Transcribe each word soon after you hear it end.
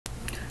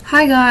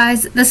Hi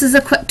guys, this is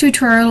a quick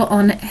tutorial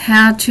on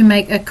how to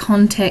make a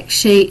contact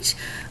sheet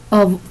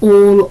of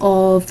all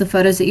of the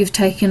photos that you've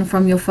taken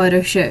from your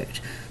photo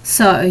shoot.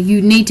 So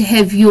you need to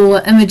have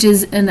your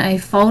images in a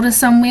folder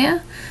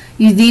somewhere.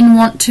 You then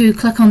want to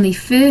click on the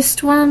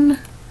first one,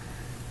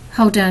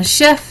 hold down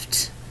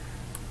Shift,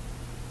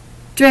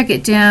 drag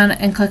it down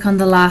and click on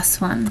the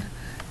last one,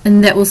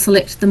 and that will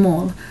select them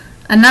all.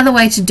 Another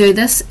way to do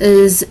this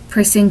is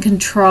pressing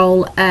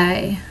Control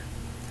A.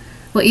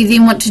 What you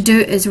then want to do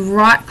is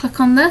right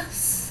click on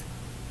this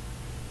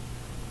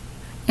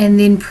and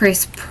then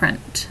press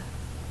print.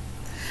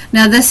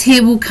 Now this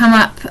here will come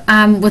up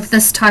with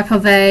this type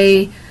of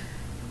a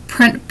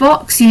print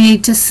box. You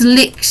need to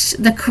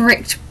select the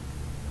correct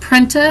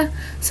printer,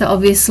 so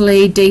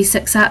obviously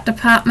D6 Art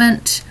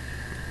Department,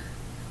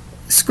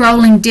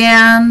 scrolling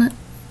down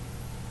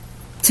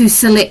to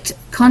select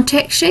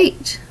contact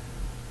sheet.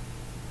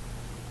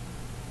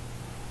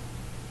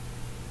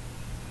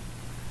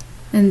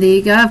 And there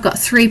you go, I've got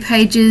 3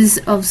 pages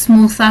of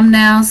small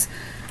thumbnails.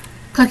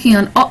 Clicking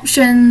on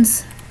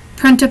options,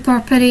 printer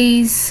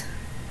properties,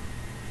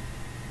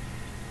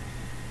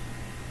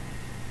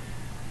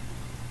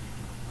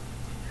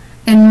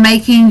 and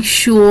making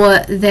sure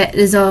that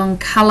is on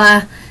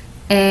color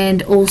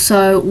and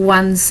also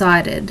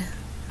one-sided.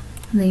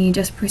 And then you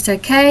just press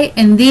OK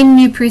and then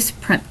you press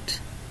print.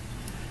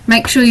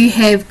 Make sure you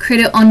have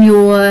credit on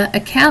your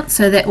account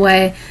so that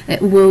way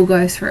it will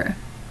go through.